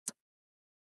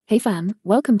Hey fam,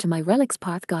 welcome to my Relics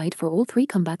Path guide for all 3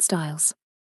 combat styles.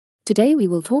 Today we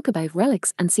will talk about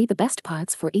relics and see the best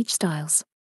paths for each styles.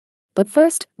 But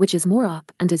first, which is more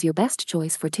OP and is your best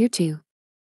choice for Tier 2?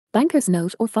 Banker's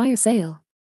Note or Fire Sale?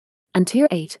 And Tier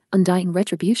 8, Undying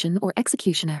Retribution or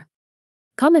Executioner?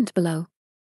 Comment below.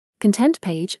 Content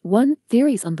page 1,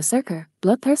 Theories on Berserker,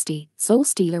 Bloodthirsty, Soul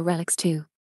Stealer Relics 2.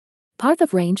 Path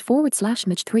of Range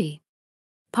 /Mage 3.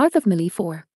 Path of Melee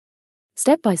 4.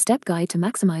 Step-by-step guide to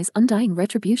maximize Undying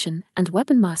Retribution and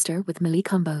Weapon Master with melee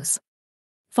combos.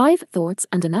 5 Thoughts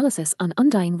and analysis on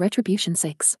Undying Retribution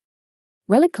 6.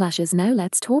 Relic clashes. Now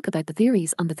let's talk about the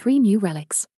theories on the 3 new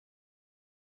relics.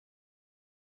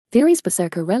 Theories: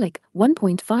 Berserker Relic,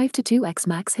 1.5 to 2x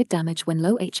max hit damage when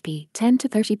low HP, 10 to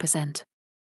 30%.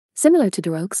 Similar to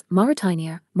Darok's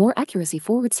Mauritania, more accuracy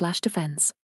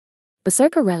 /defense.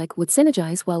 Berserker Relic would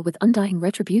synergize well with Undying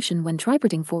Retribution when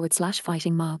tribording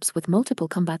 /fighting mobs with multiple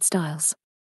combat styles.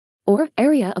 Or,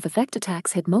 area of effect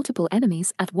attacks hit multiple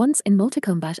enemies at once in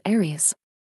multi-combat areas.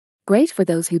 Great for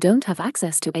those who don't have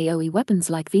access to AoE weapons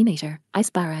like Venator, Ice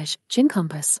Barrage, Chin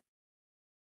Compass.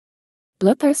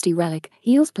 Bloodthirsty Relic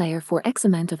heals player for X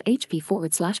amount of HP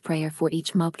 /prayer for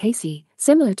each mob KC,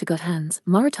 similar to Gut Hands,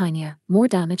 Mauritania, more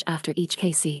damage after each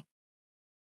KC.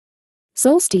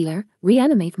 Soul Stealer,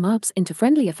 reanimate mobs into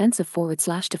friendly offensive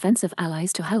 /defensive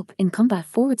allies to help in combat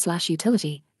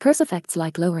 /utility, curse effects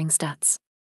like lowering stats.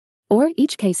 Or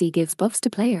each KC gives buffs to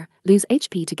player, lose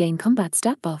HP to gain combat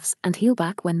stat buffs and heal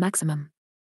back when maximum.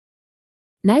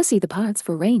 Now see the paths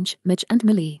for range, mage and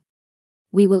melee.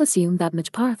 We will assume that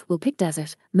mage path will pick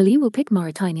Desert, melee will pick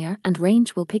Mauritania and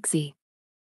range will pick Zeah.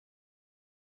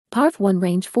 Path 1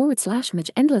 Range /Mage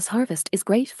Endless Harvest is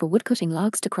great for woodcutting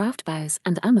logs to craft bows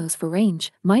and ammos for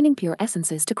range, mining pure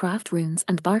essences to craft runes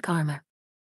and bark armor.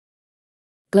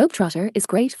 Globetrotter is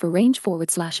great for range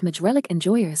 /Mage Relic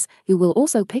enjoyers, who will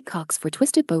also pick Cox for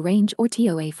Twisted Bow range or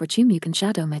TOA for Tumukan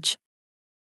Shadow Mage.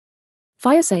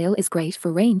 Fire Sale is great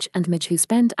for range and mage who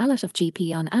spend a lot of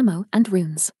GP on ammo and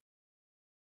runes.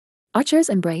 Archer's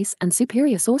Embrace and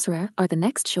Superior Sorcerer are the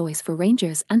next choice for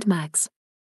rangers and mags.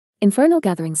 Infernal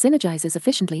Gathering synergizes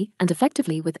efficiently and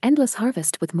effectively with Endless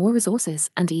Harvest with more resources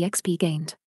and EXP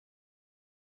gained.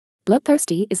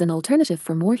 Bloodthirsty is an alternative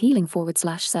for more healing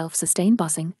 /self-sustain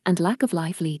bossing and lack of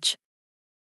life leech.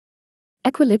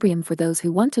 Equilibrium for those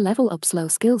who want to level up slow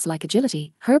skills like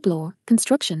Agility, Herblore,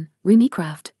 Construction,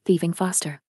 Runecraft, Thieving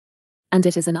faster. And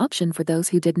it is an option for those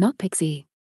who did not pick Zeah.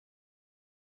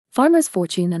 Farmer's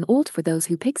Fortune and Alt for those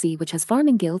who pick Zeah, which has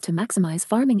Farming Guild to maximize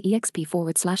farming EXP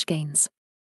 /gains.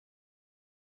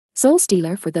 Soul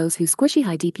Stealer for those who squishy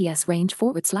high DPS range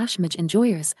 /mage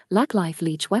enjoyers, lack life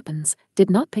leech weapons, did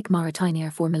not pick Mauritania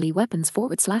for melee weapons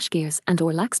 /gears and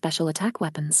or lack special attack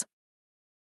weapons.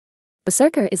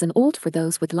 Berserker is an alt for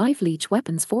those with life leech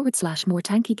weapons /more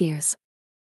tanky gears.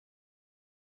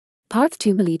 Path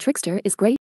 2 Melee Trickster is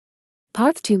great.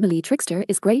 Path 2 Melee Trickster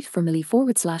is great for melee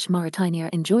 /Mauritania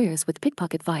enjoyers with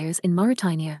pickpocket fires in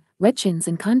Mauritania, Red Chins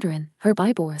in Condorin,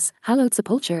 Herbivores, Hallowed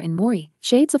Sepulture in Mori,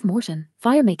 Shades of Morton,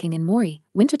 Firemaking in Mori,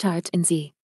 Wintertart in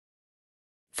Zeah.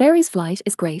 Fairy's Flight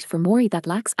is great for Mori that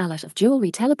lacks a lot of jewelry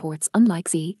teleports unlike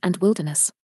Zeah and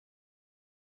Wilderness.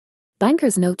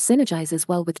 Banker's Note synergizes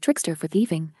well with Trickster for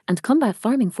thieving and combat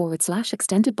farming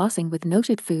 /extended bossing with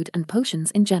noted food and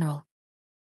potions in general.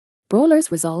 Brawler's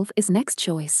Resolve is next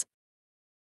choice.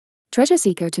 Treasure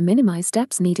Seeker to minimize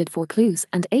steps needed for clues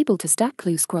and able to stack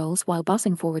clue scrolls while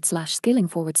bossing /skilling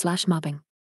 /mobbing.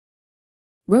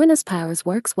 Ruinous Powers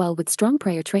works well with strong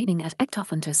prayer training at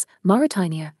Ectophontus,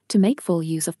 Mauritania, to make full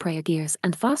use of prayer gears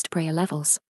and fast prayer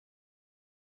levels.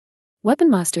 Weapon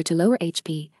Master to lower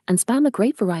HP and spam a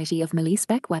great variety of melee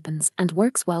spec weapons and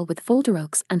works well with full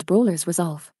Darok's and Brawler's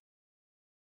Resolve.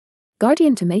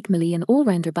 Guardian to make melee an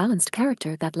all-rounder balanced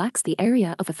character that lacks the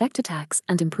area of effect attacks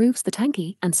and improves the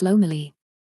tanky and slow melee.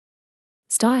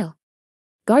 Style.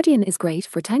 Guardian is great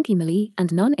for tanky melee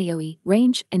and non-AoE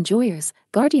range enjoyers.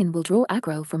 Guardian will draw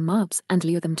aggro from mobs and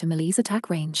lure them to melee's attack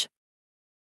range.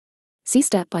 See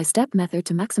step-by-step method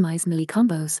to maximize melee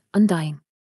combos, Undying.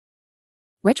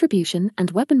 Retribution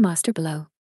and Weapon Master below.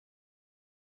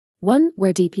 1.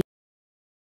 Where DPS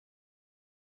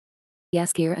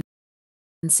gear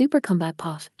and Super Combat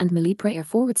Pot and Melee Prayer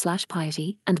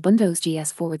 /Piety and Bundo's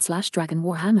GS /Dragon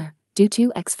Warhammer, do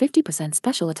 2x 50%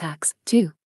 special attacks.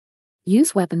 2.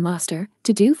 Use Weapon Master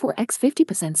to do 4x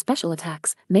 50% special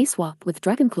attacks, may swap with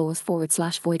Dragon Claws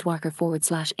 /Voidwalker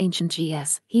 /Ancient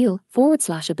GS, Heal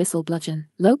 /Abyssal Bludgeon,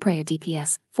 Low Prayer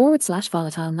DPS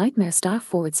 /Volatile Nightmare Staff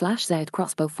 /Zoud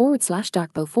Crossbow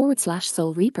 /Darkbow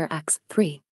 /Soul Reaper Axe.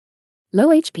 3. Low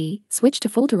HP, switch to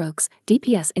Folderokes,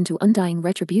 DPS into Undying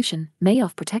Retribution, May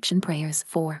of Protection Prayers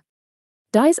 4.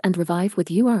 Dies and revive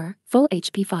with UR, full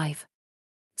HP 5.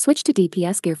 Switch to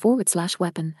DPS gear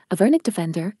 /weapon, Avernic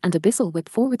Defender, and Abyssal Whip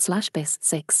 /bis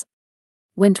 6.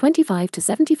 When 25 to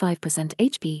 75%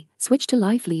 HP, switch to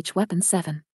Life Leech weapon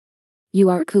 7.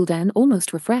 UR cooldown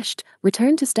almost refreshed,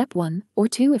 return to step 1 or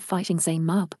 2 if fighting same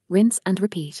mob, rinse and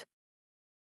repeat.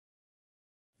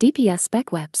 DPS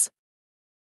spec webs.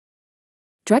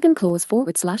 Dragon Claws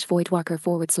 /Voidwalker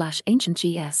 /Ancient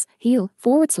GS, Heal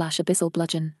 /Abyssal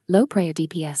Bludgeon, Low Prayer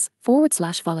DPS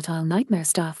 /Volatile Nightmare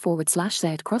Staff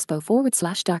 /Zed Crossbow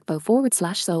 /Darkbow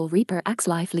 /Soul Reaper Axe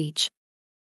Life Leech.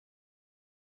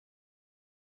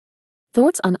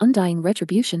 Thoughts on Undying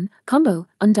Retribution, Combo,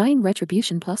 Undying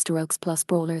Retribution plus Dorokes plus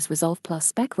Brawlers Resolve plus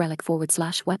Spec Relic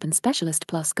 /Weapon Specialist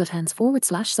plus Guthands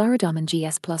 /Saradomin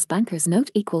GS plus Banker's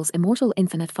Note equals Immortal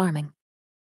Infinite Farming.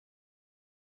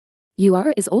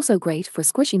 UR is also great for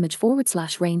squishy mage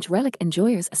 /range relic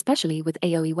enjoyers, especially with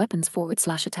AoE weapons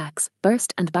 /attacks,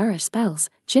 burst and barrage spells,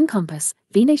 chin compass,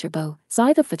 venator bow,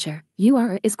 scythe of Fitcher.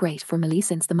 UR is great for melee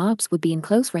since the mobs would be in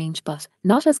close range but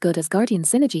not as good as Guardian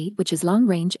Synergy, which is long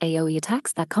range AoE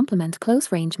attacks that complement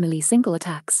close range melee single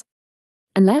attacks.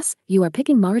 Unless you are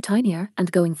picking Mauritania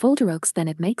and going full Dorokes, then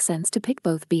it makes sense to pick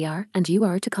both BR and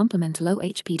UR to complement low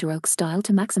HP Dorokes style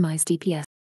to maximize DPS.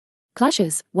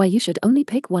 Clashes, why you should only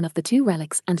pick one of the two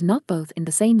relics and not both in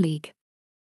the same league.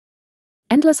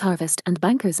 Endless Harvest and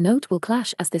Banker's Note will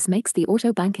clash, as this makes the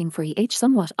auto-banking for EH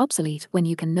somewhat obsolete when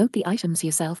you can note the items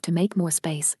yourself to make more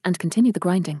space and continue the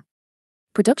grinding.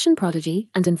 Production Prodigy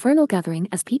and Infernal Gathering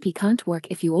as PP can't work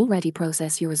if you already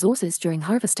process your resources during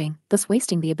harvesting, thus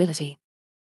wasting the ability.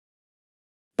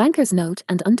 Banker's Note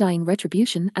and Undying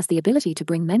Retribution as the ability to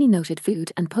bring many noted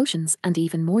food and potions and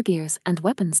even more gears and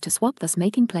weapons to swap, thus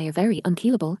making player very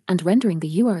unkillable and rendering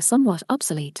the UR somewhat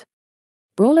obsolete.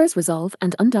 Brawlers Resolve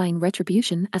and Undying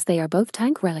Retribution as they are both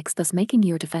tank relics, thus making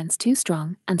your defense too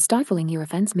strong and stifling your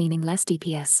offense, meaning less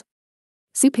DPS.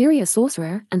 Superior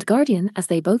Sorcerer and Guardian as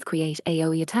they both create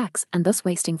AoE attacks and thus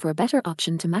wasting for a better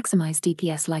option to maximize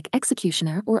DPS like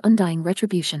Executioner or Undying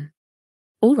Retribution.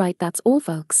 Alright, that's all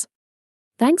folks.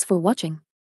 Thanks for watching.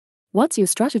 What's your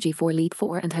strategy for League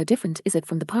 4 and how different is it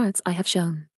from the parts I have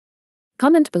shown?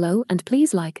 Comment below and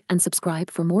please like and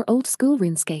subscribe for more old school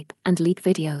RuneScape and League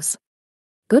videos.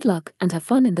 Good luck and have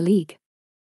fun in the league.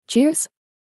 Cheers!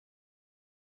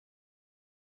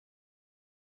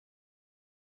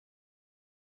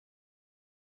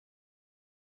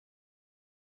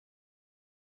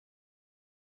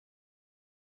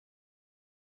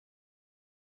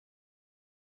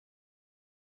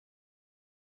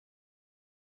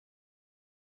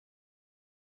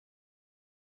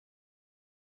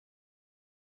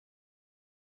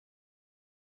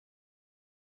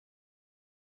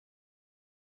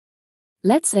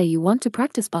 Let's say you want to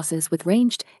practice bosses with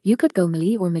ranged, you could go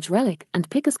melee or mage relic and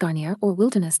pick Asgarnier or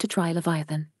Wilderness to try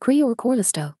Leviathan, Kree or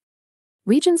Corlisto.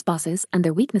 Regions bosses and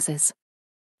their weaknesses.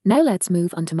 Now let's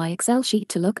move on to my Excel sheet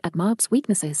to look at mobs'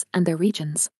 weaknesses and their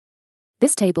regions.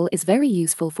 This table is very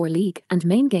useful for League and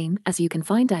main game, as you can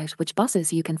find out which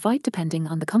bosses you can fight depending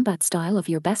on the combat style of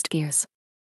your best gears.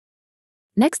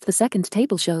 Next, the second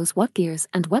table shows what gears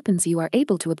and weapons you are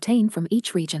able to obtain from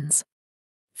each regions.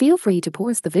 Feel free to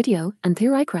pause the video and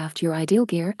theorycraft your ideal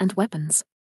gear and weapons.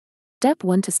 Step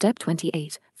 1 to Step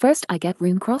 28. First, I get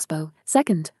Rune Crossbow.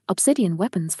 Second, Obsidian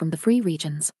weapons from the free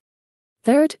regions.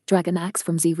 Third, Dragon Axe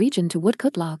from Z region to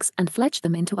woodcut logs and fletch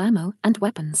them into ammo and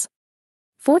weapons.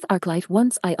 Fourth, Arclight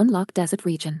once I unlock Desert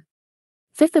region.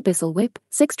 Fifth, Abyssal Whip,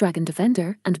 6 Dragon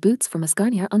Defender and boots from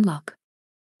Asgarnier unlock.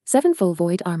 7 Full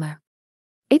Void Armor.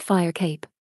 8 Fire Cape.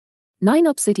 9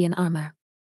 Obsidian Armor.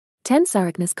 10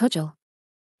 Sarachnis Cudgel.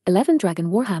 11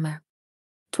 Dragon Warhammer.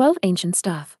 12 Ancient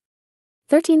Staff.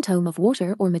 13 Tome of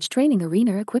Water or Mage Training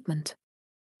Arena equipment.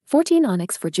 14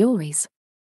 Onyx for jewelries.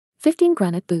 15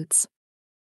 Granite Boots.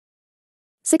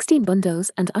 16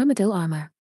 Bundos and Armadil Armor.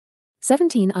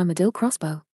 17 Armadil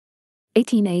Crossbow.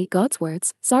 18A God's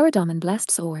Words, Saradomin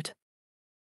Blessed Sword.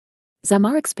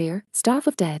 Zamorak Spear, Staff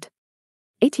of Dead.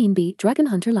 18B Dragon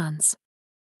Hunter Lance.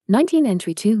 19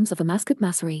 Entry Tombs of Amaskut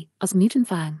Massery, Osmutan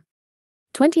Fang.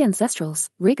 20 Ancestrals,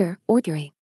 Rigor,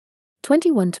 Augury.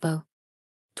 21 Tbo.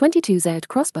 22 Zed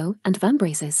Crossbow and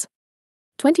Vambraces.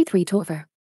 23 Torver.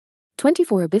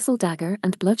 24 Abyssal Dagger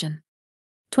and Bludgeon.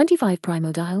 25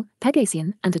 Primodile,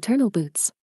 Pegasian and Eternal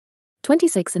Boots.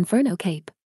 26 Inferno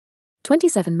Cape.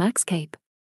 27 Max Cape.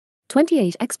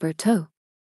 28 Expert Toe.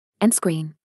 End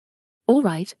screen.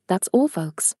 Alright, that's all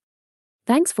folks.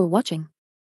 Thanks for watching.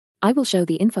 I will show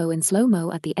the info in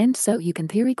slow-mo at the end so you can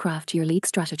theorycraft your league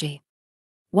strategy.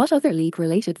 What other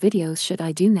League-related videos should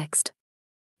I do next?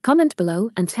 Comment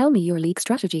below and tell me your League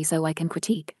strategy so I can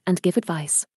critique and give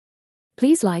advice.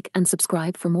 Please like and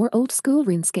subscribe for more old-school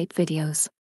RuneScape videos.